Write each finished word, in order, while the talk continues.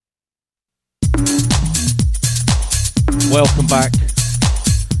Welcome back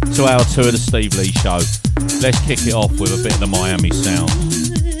to our tour of the Steve Lee Show. Let's kick it off with a bit of the Miami sound.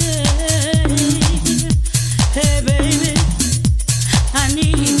 Hey baby, I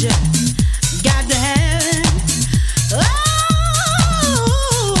need you. Got to have it.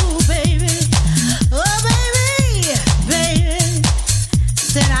 Oh baby, baby.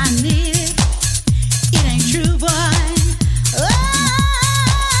 Said I need it. It ain't true, boy.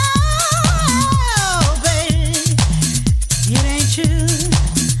 Oh baby, it ain't true.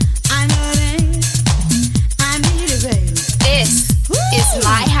 I know it ain't. I need it, baby. This is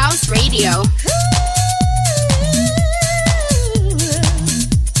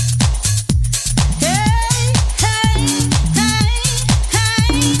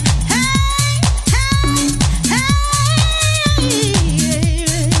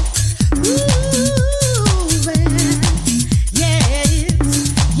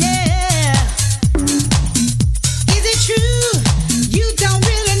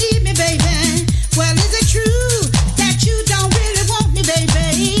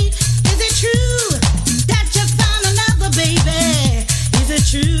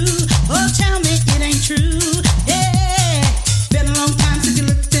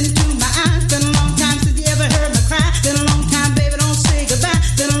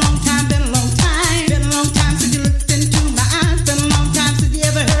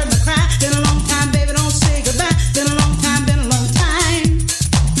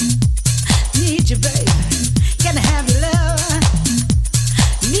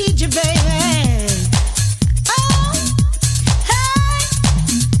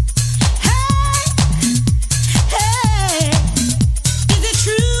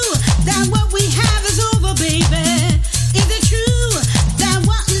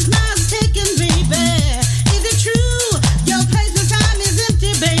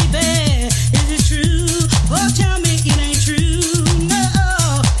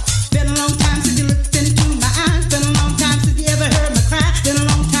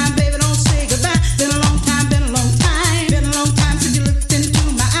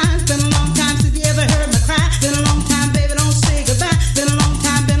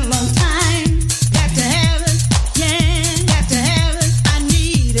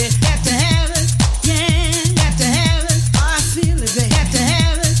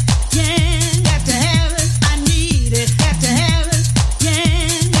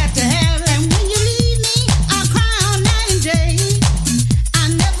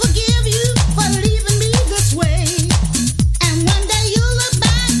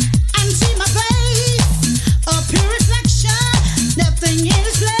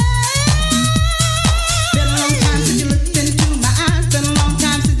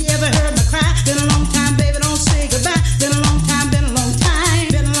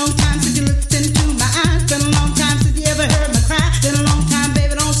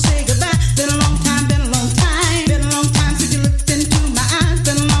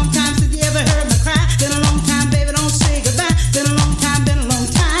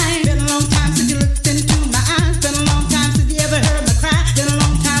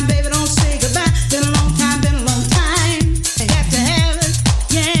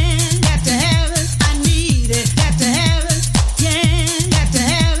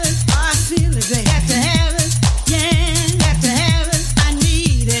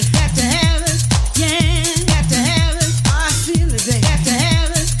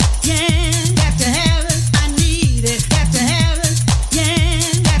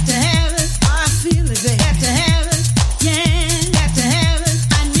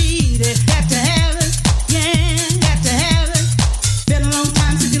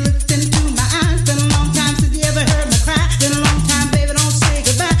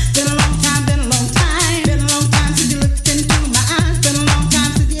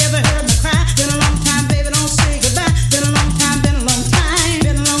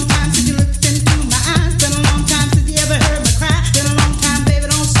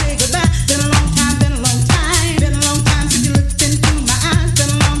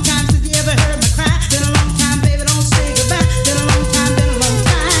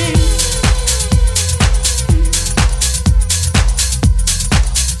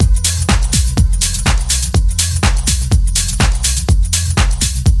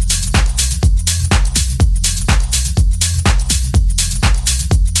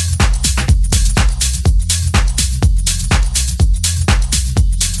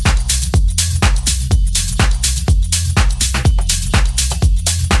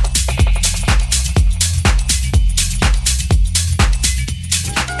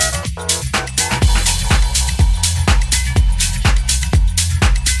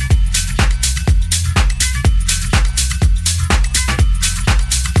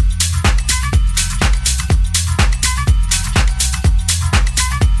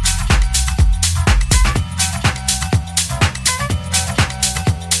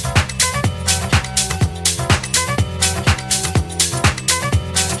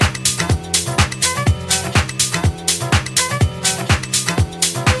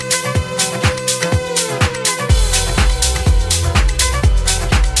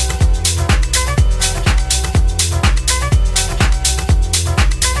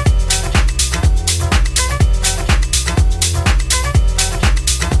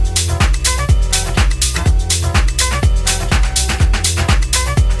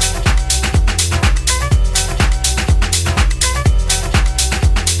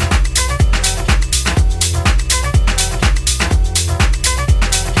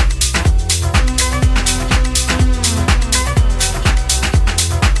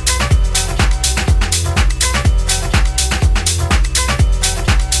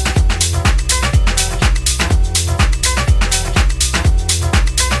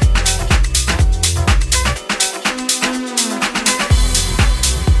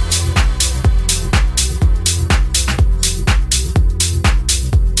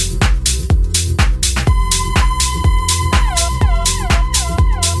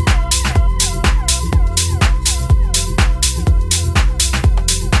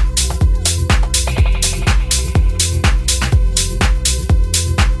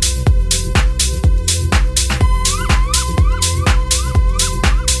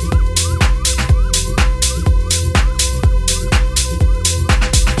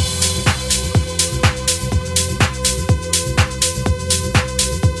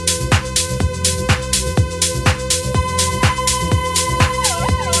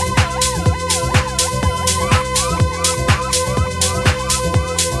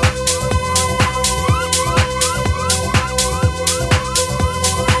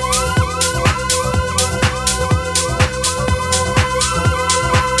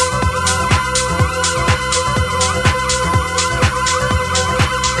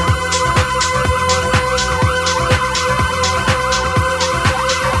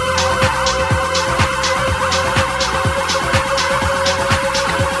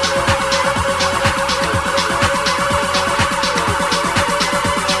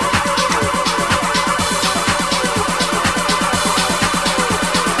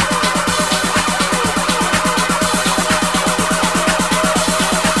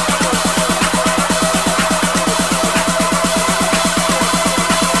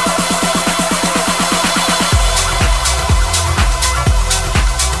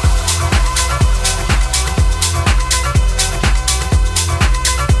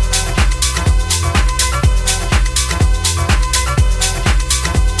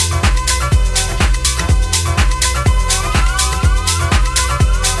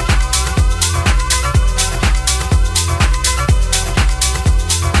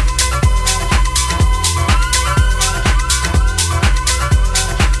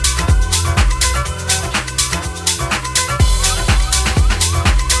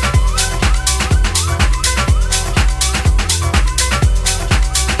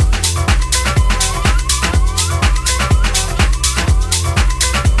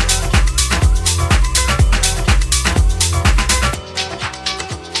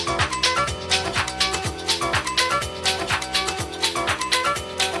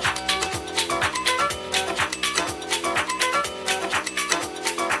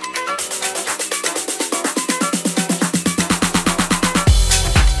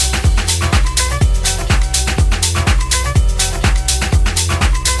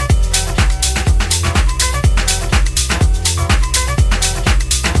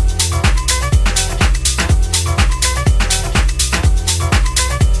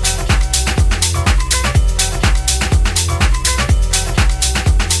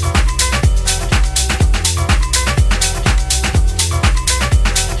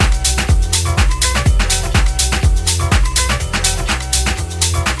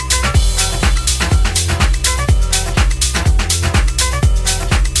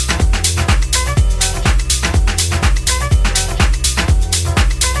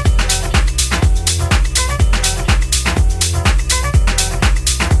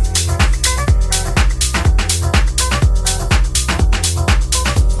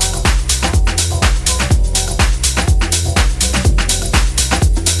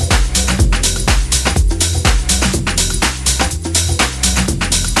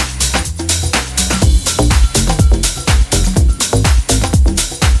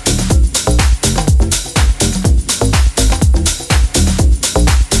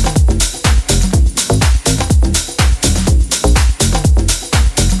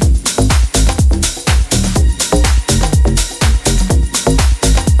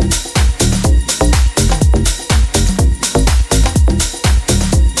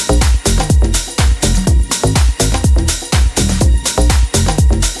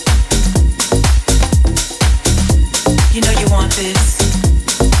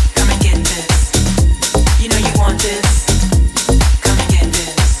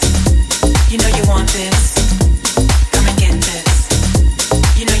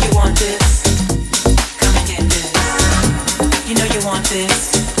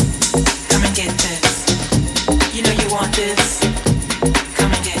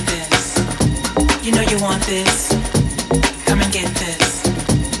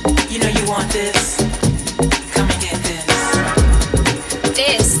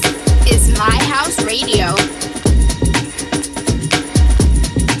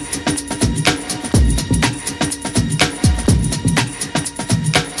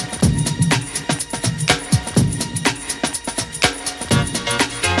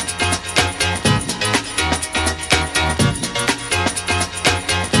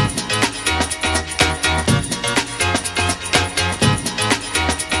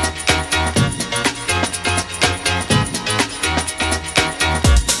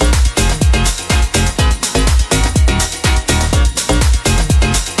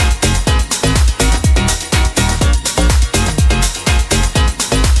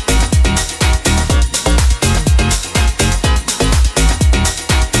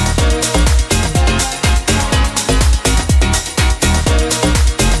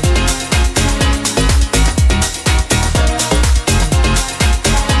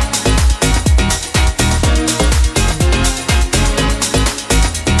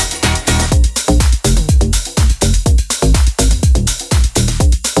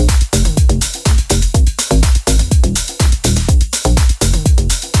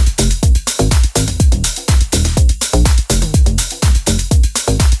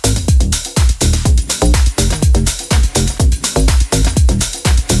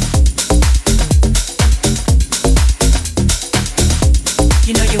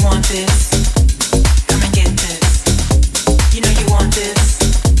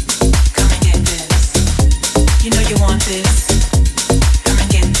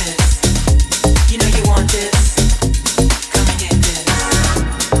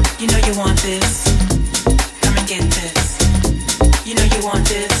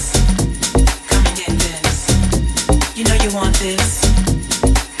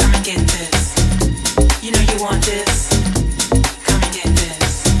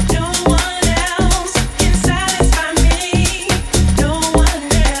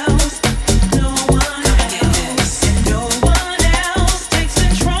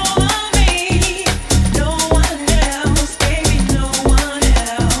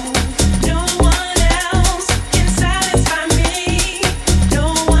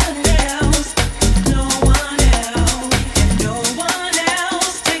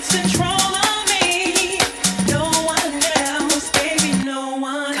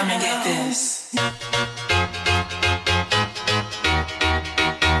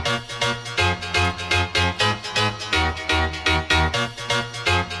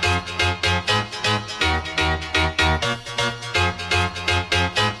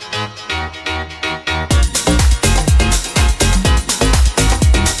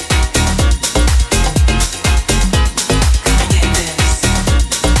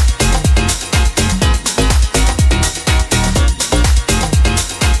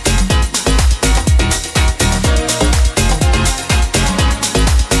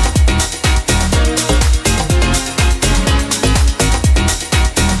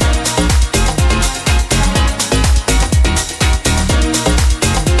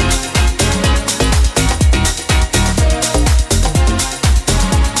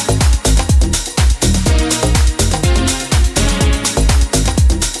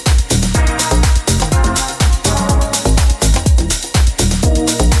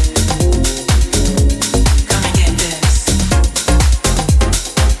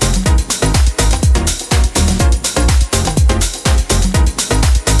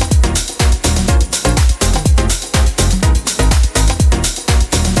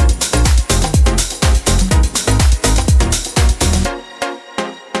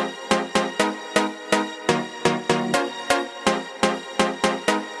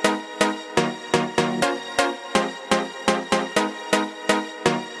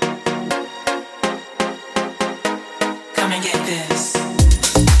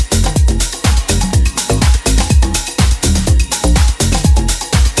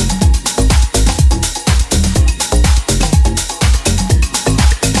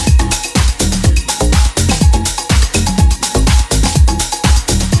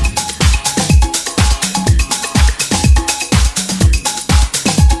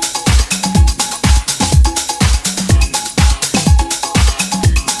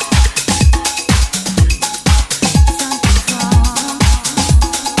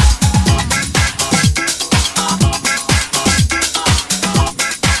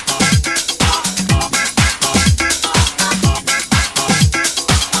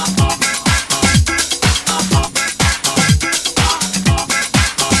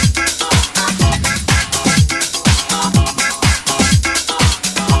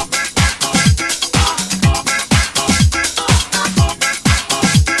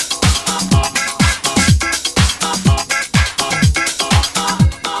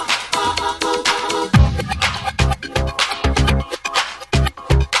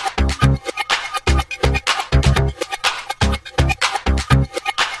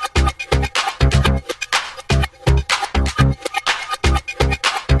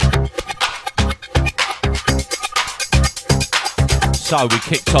So we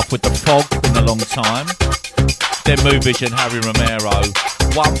kicked off with The Fog, been a long time. Then Mood Vision, Harry Romero.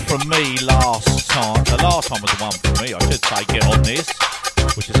 One from me last time. The last time was the one from me, I should say, Get On This,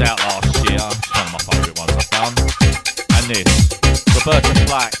 which is out last year. It's one of my favourite ones I've done. And this, Roberta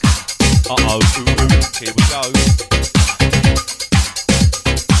Flack. Uh-oh, ooh, ooh, here we go.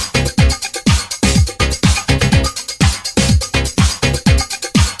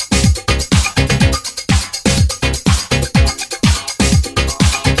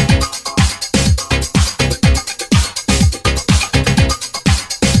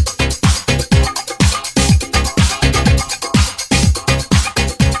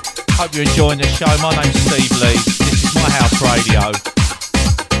 Hope you're enjoying the show. My name's Steve Lee. This is My House Radio.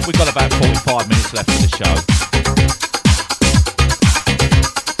 We've got about 45 minutes left of the show.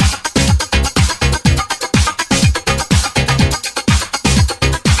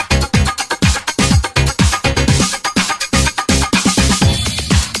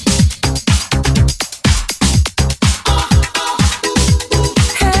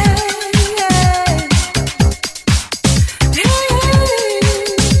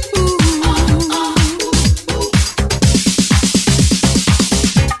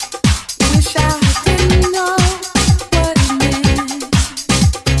 Wish I didn't know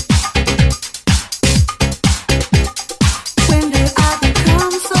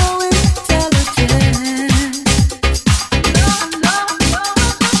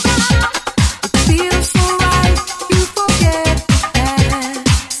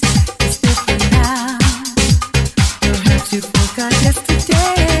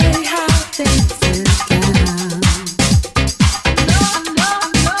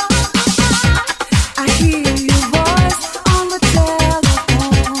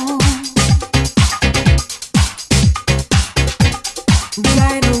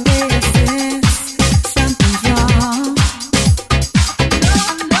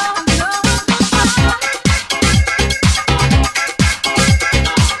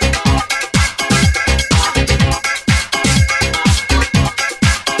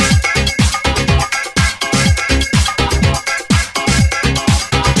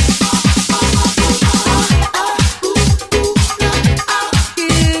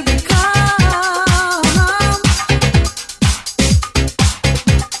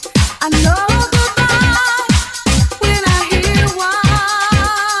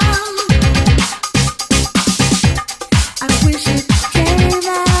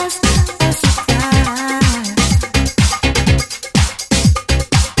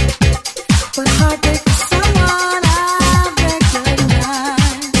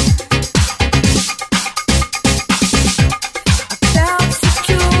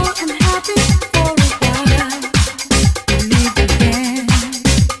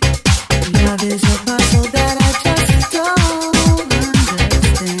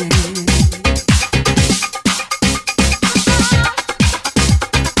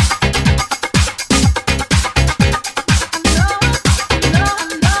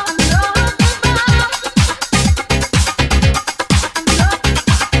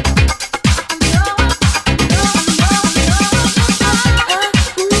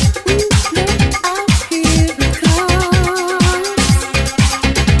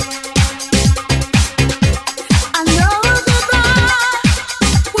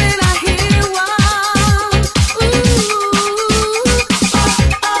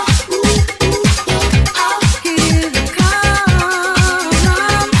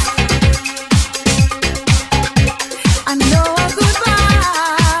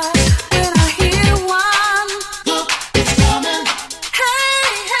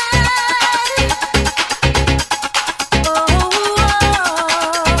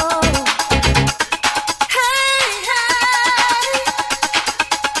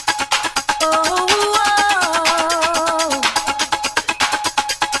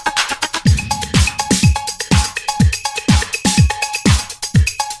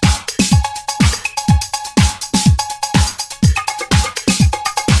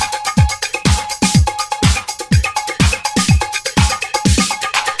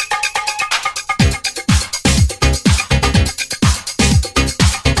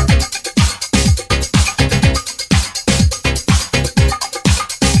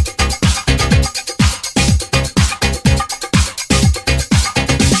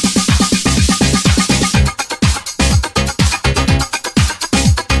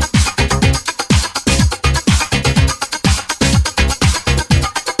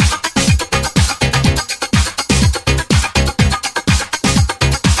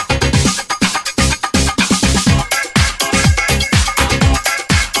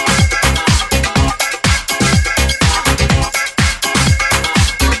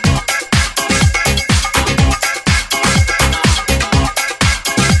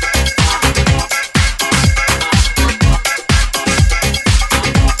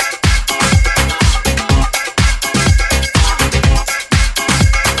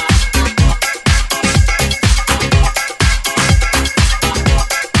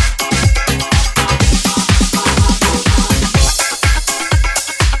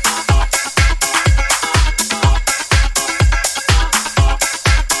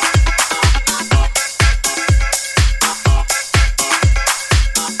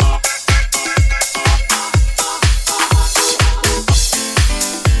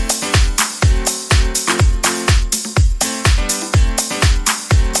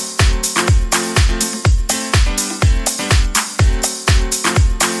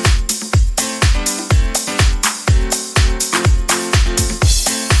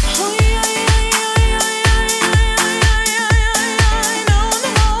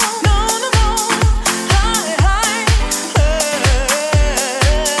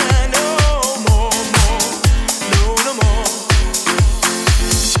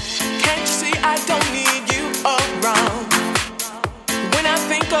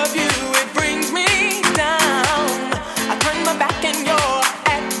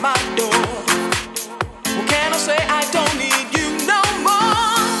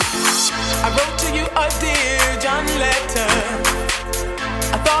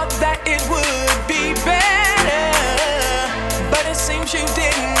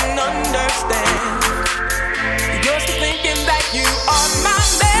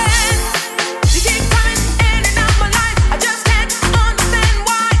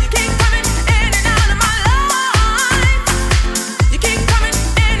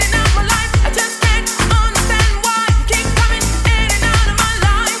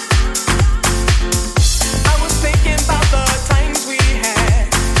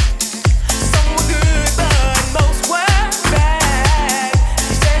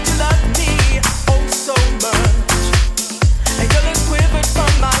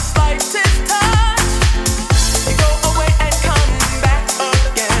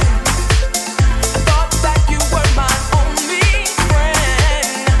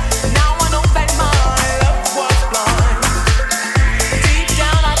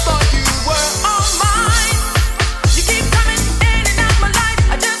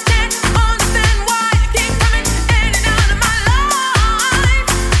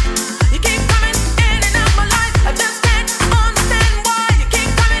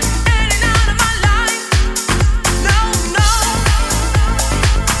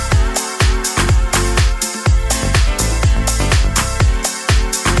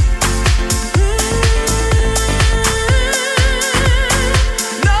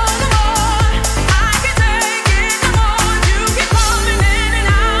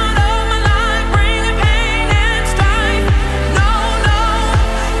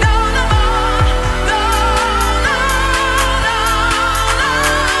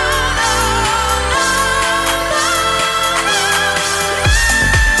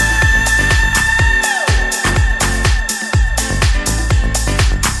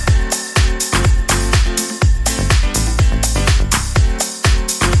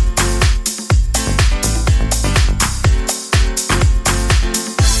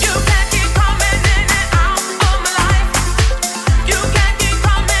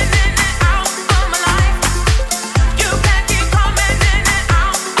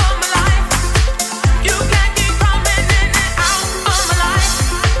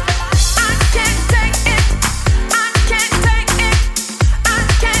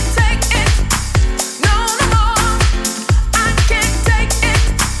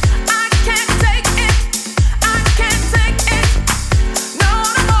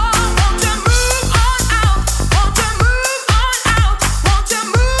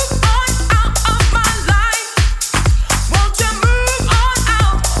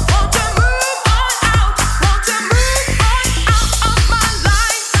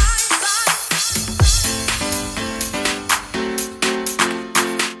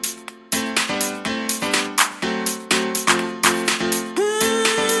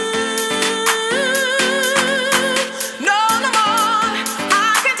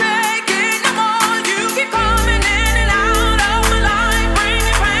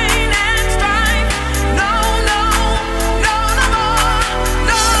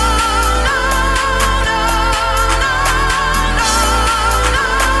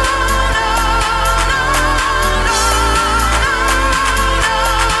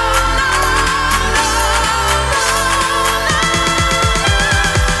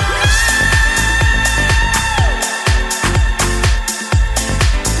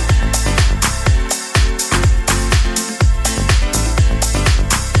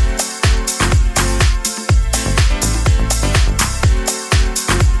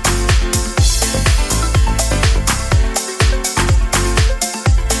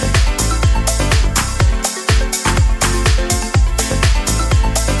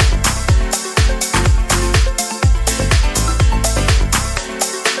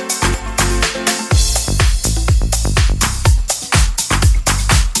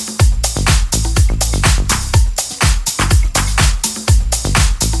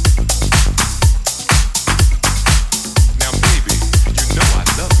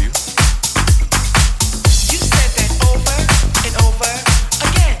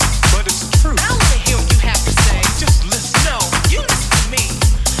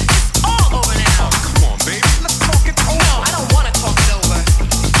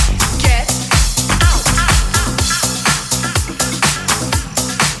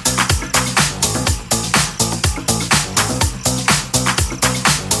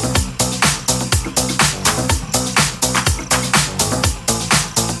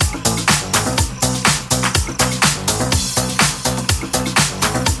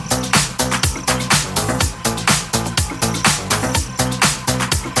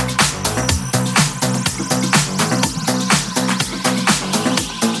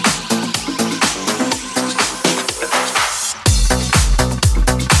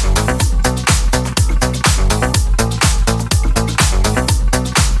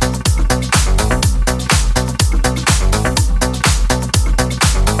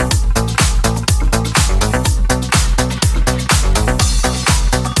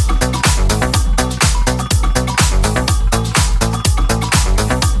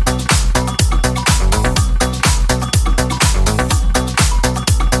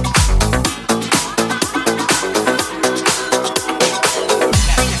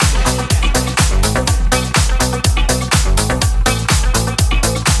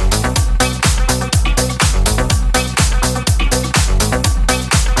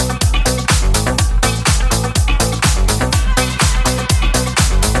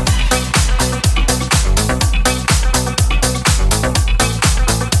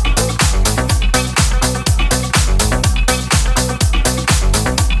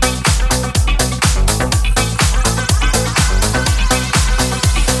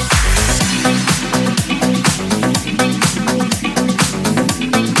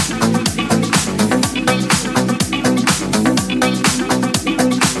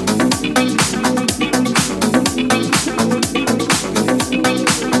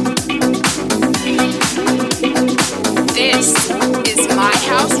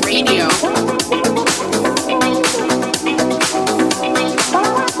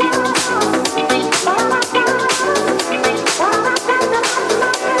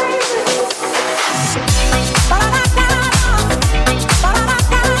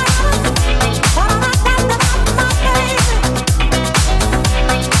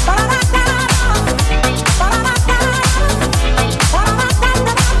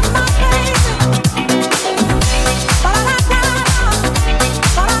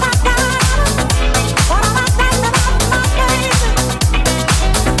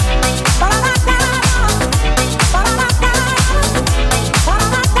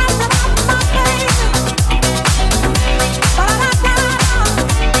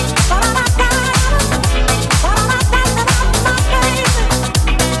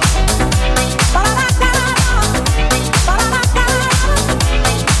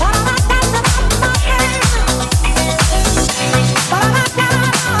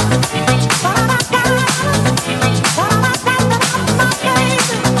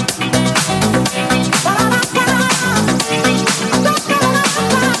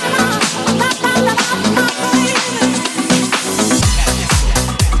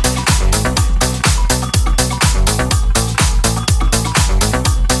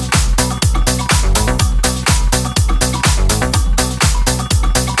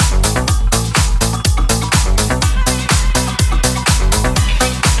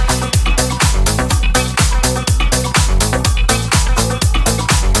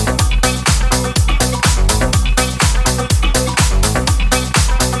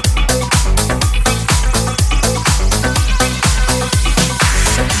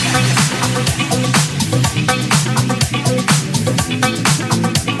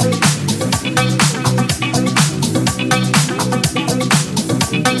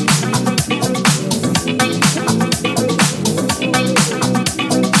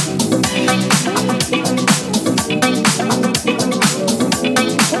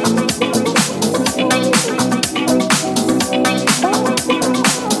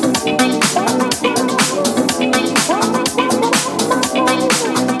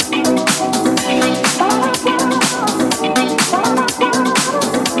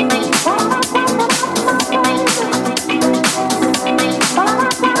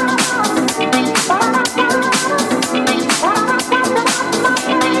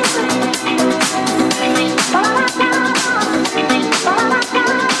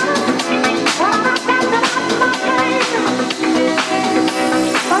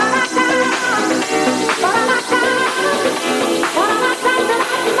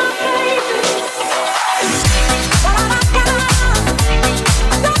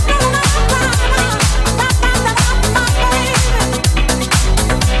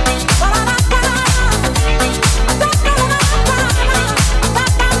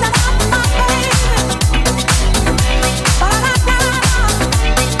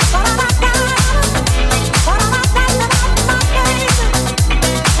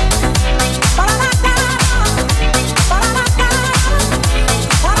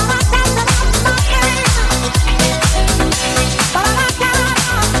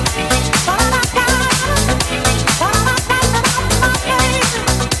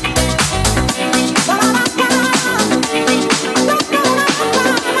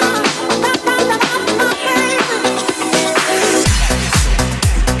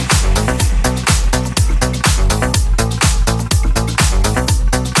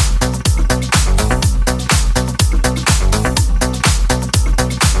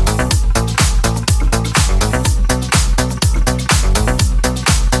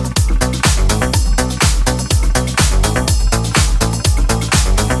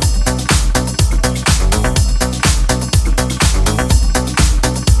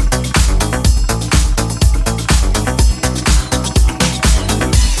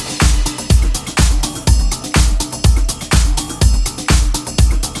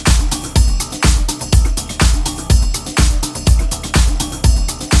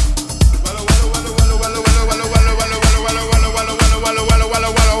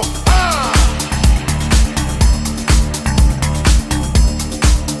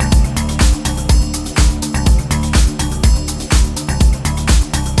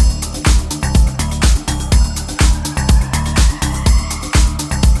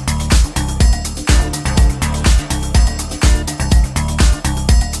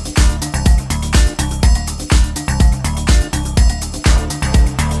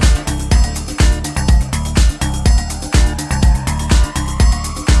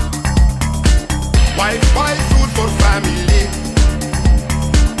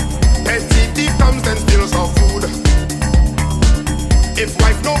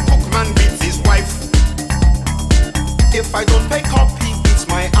I don't pay copy, beats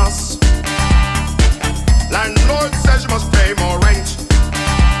my ass. Landlord says you must pay more rent.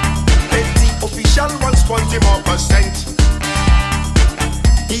 Petty official wants 20 more %.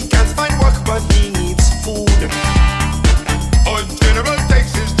 He can't find work but he needs food. A general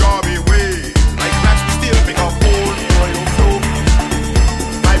takes his job away. Like rats we still pick up old oil flow.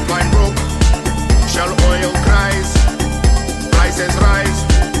 Pipeline broke, shell oil cries. Prices rise,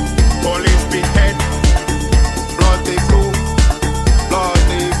 police behead. Blood they flow, blood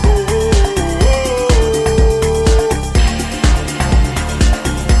they flow.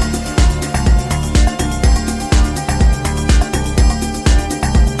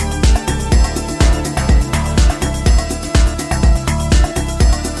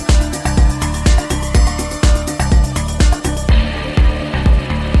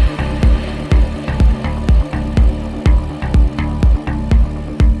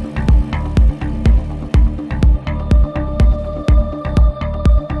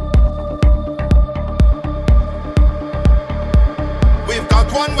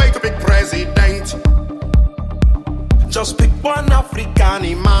 Just pick one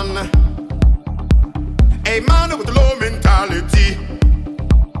African man, a man with low mentality.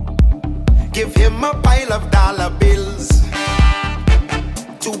 Give him a pile of dollar bills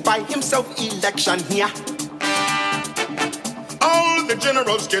to buy himself election here. All the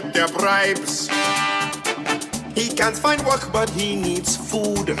generals get their bribes. He can't find work but he needs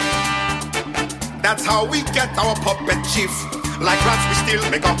food. That's how we get our puppet chief. Like rats we still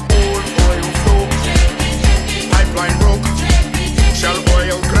make a whole oil flow. Pipeline broke, shell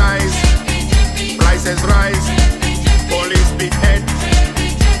oil cries. Prices rise, police behead.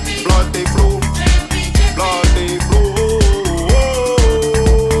 Blood they flow, blood they flow.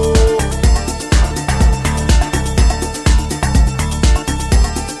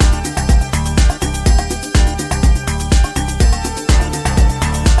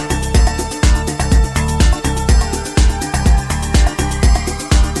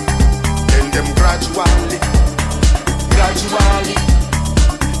 Then them gradually,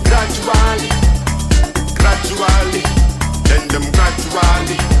 then them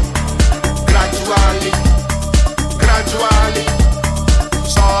gradually,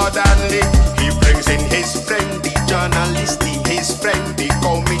 suddenly he brings in his friend, the journalist, his friend, the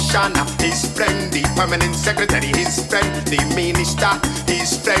commissioner, his friend, the permanent secretary, his friend, the minister,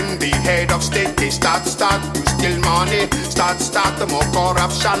 his friend, the head of state. They start to steal money, start the more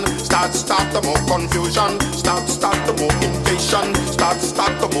corruption, start the more confusion, start the more invasion, start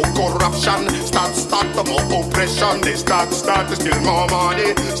the more corruption, start the more oppression. They start to steal more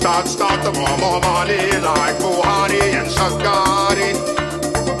money, start the more money, like Buhari and Shagari.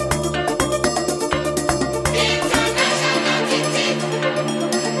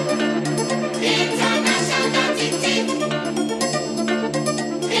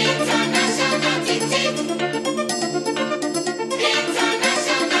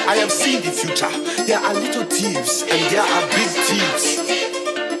 I have seen the future. There are little thieves and there are big thieves.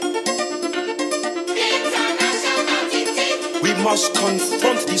 We must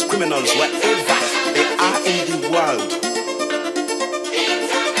confront these criminals wherever they are in the world.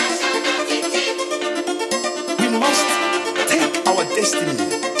 We must take our destiny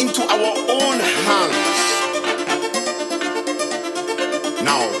into our own hands.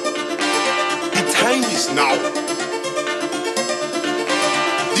 Now, the time is now.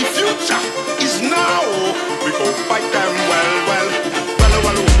 The future is now. We go fight them well.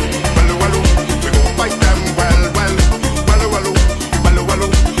 We go fight them well.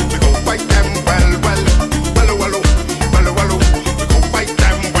 We go fight them well. We go fight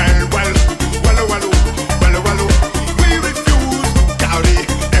them well. We refuse to carry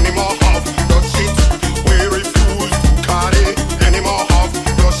any more of your shit. We refuse to carry any more of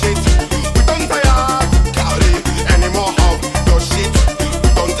your shit. We don't tire to carry any more of your shit.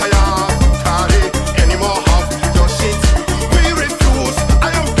 Don't tire to carry any more of your shit. We refuse. I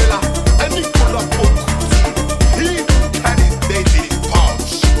am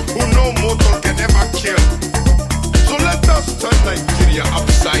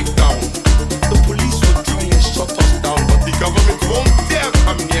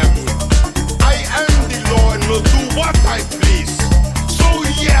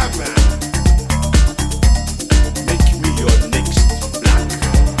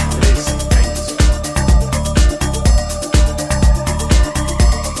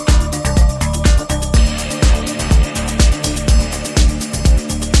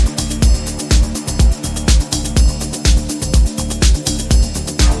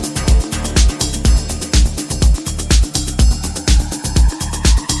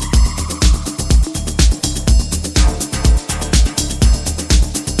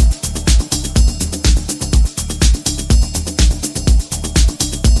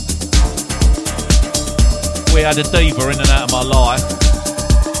We had a diva in and out of my life.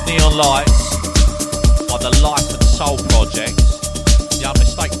 Neon Lights by the Life and Soul Project. The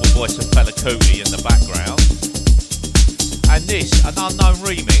unmistakable voice of Fela Kuti in the background. And this, an unknown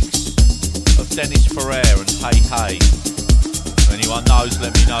remix of Dennis Ferrer and Hey Hey. If anyone knows,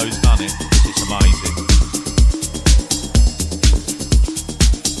 let me know who's done it. It's amazing.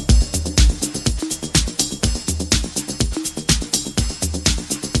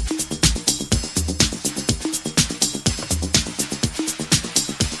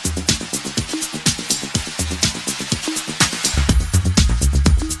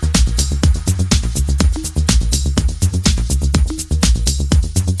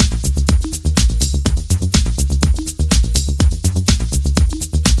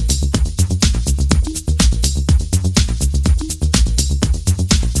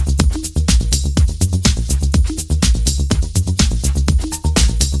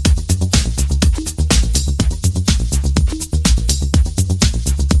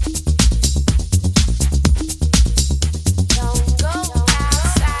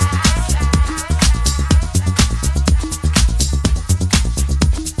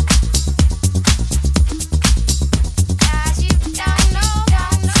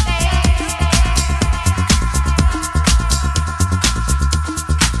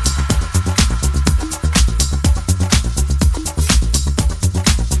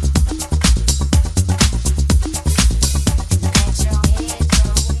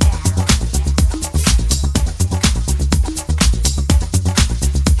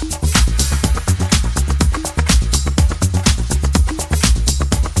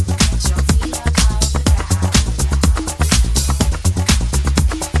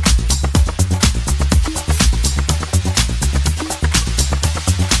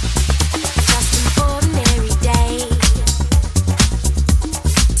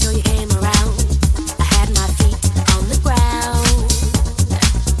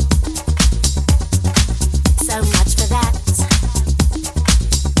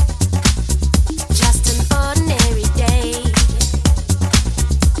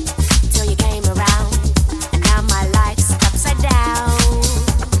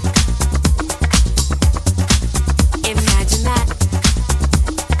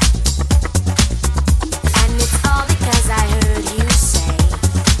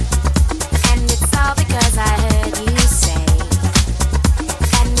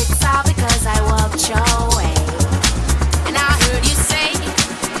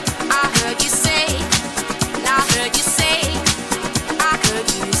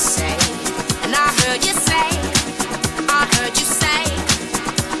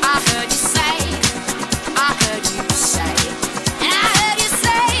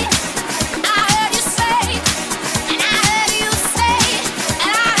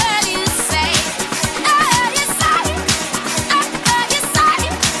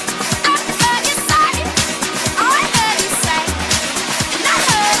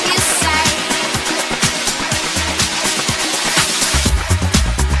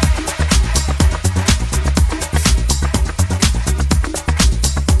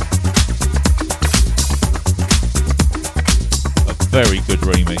 Very good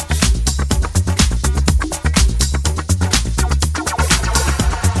remix.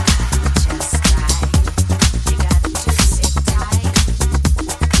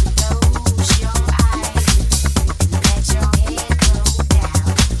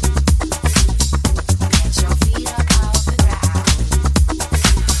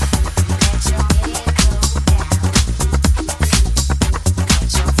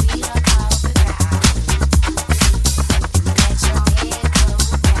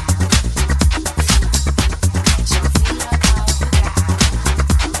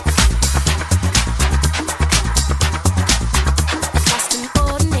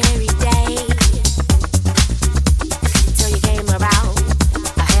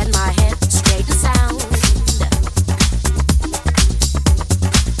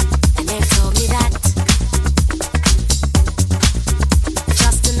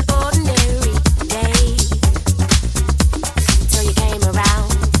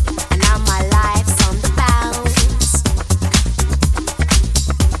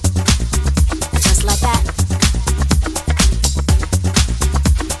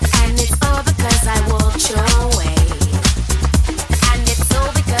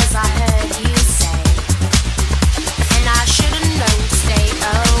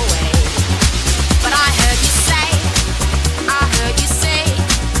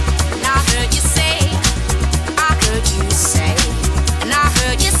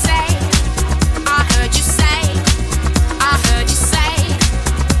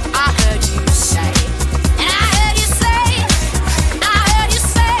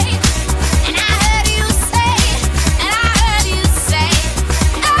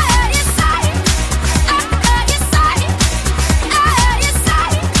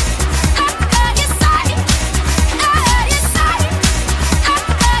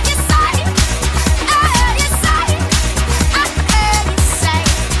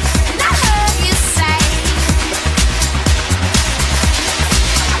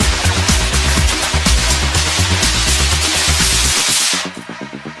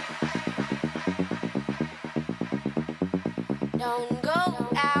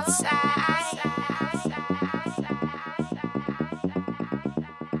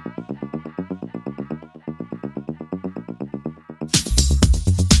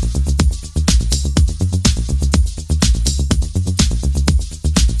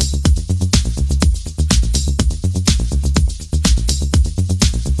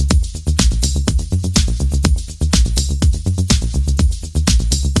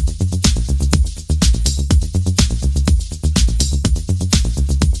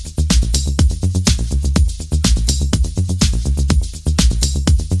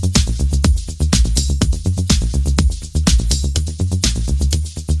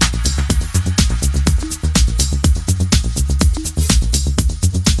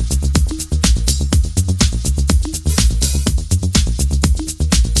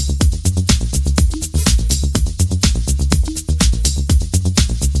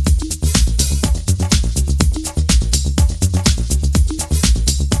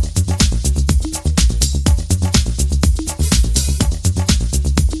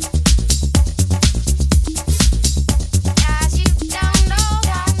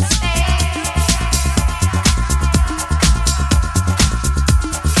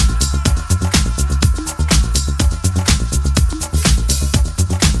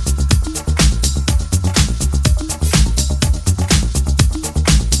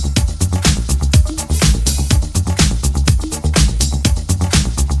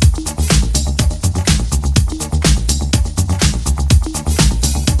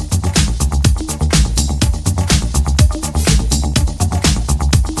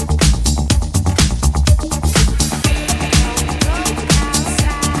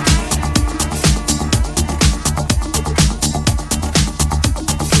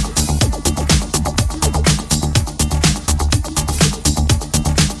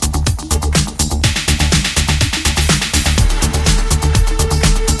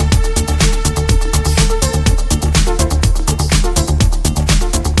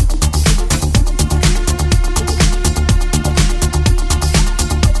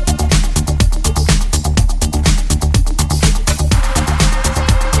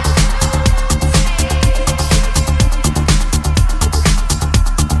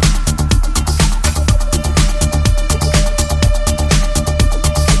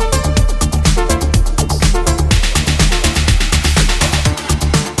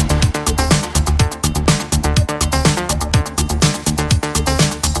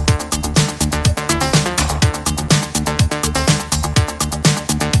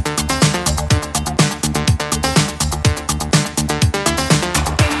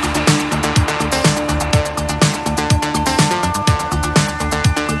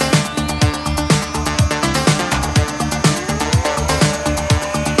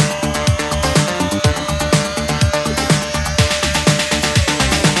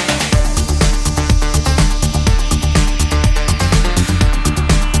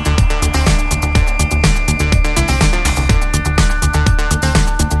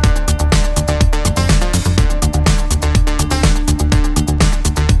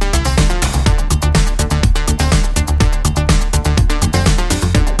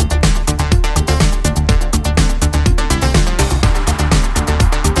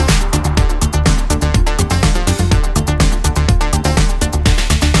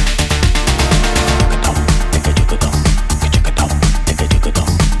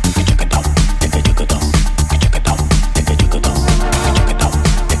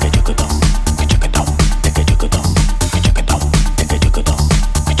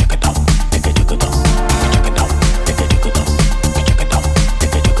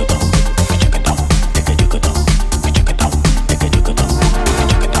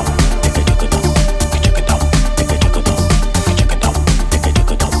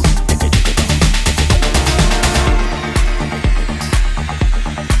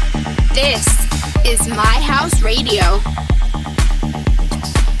 This is My House Radio.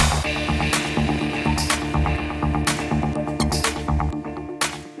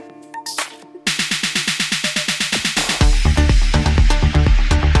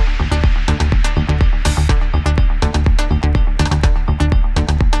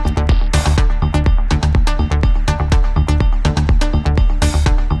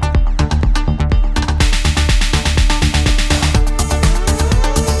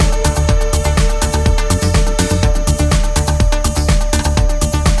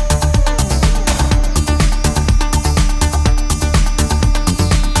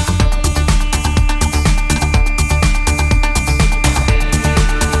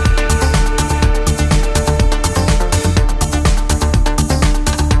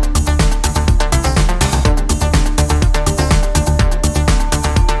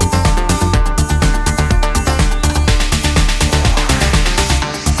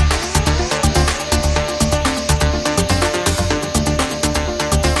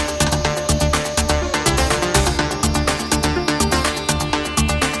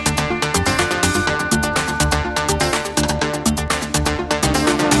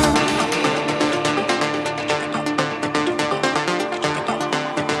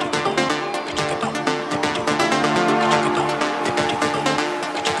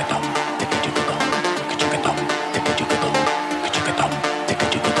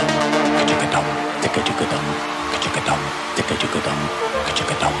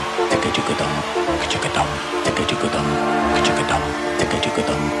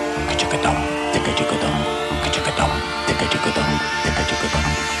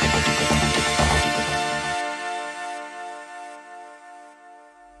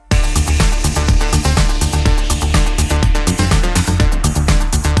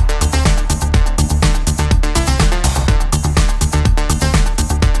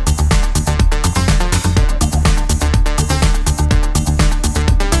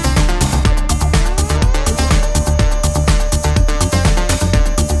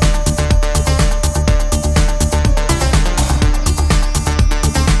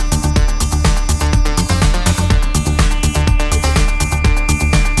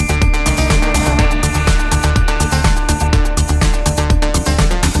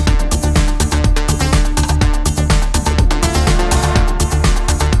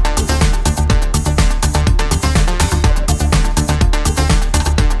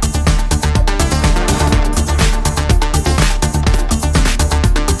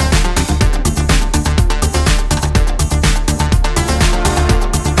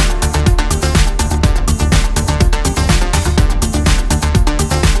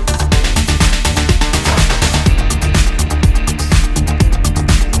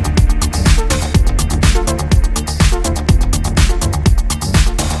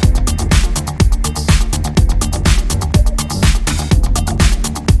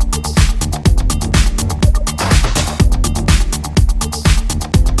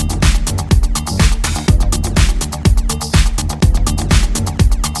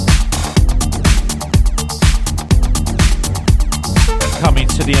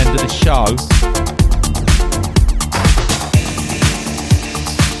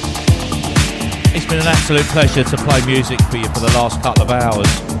 Absolute pleasure to play music for you for the last couple of hours.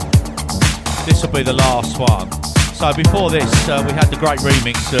 This will be the last one. So before this, we had the great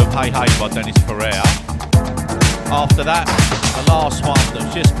remix of Hey Hey by Dennis Ferrer. After that, the last one that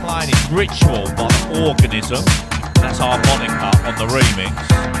was just playing is Ritual by The Organism. That's harmonica on the remix.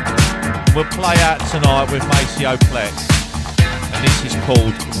 We'll play out tonight with Maceo Plex, and this is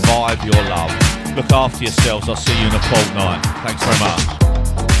called Vibe Your Love. Look after yourselves. I'll see you in a fortnight. Thanks very much.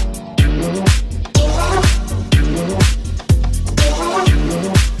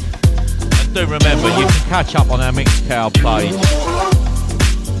 Do remember, you can catch up on our Mixcloud page.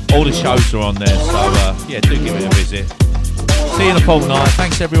 All the shows are on there, so yeah, do give it a visit. See you in a fortnight.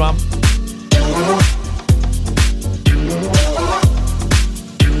 Thanks, everyone.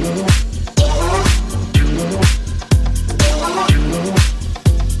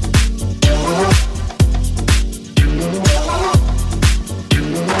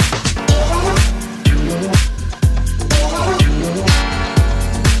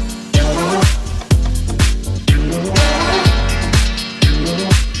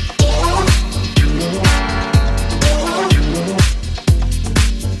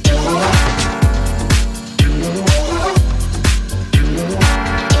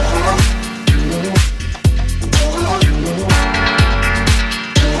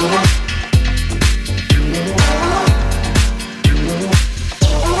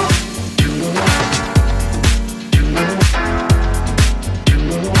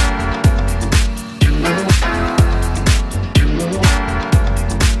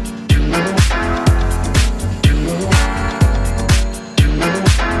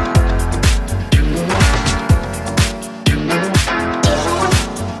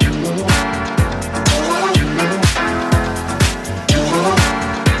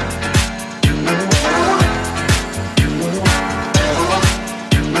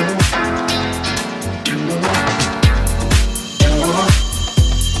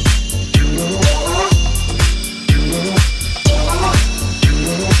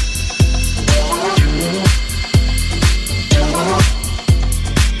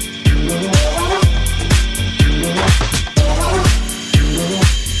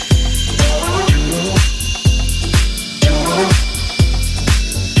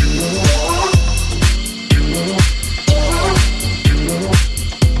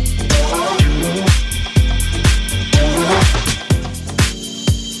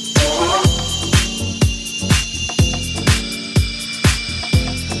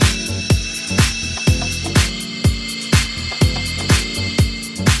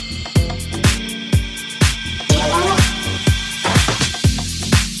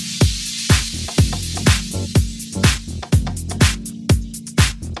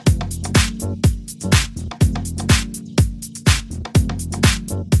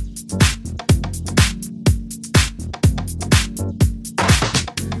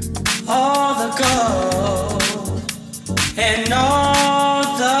 all the gold and all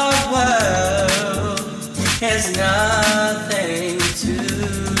the world is nothing.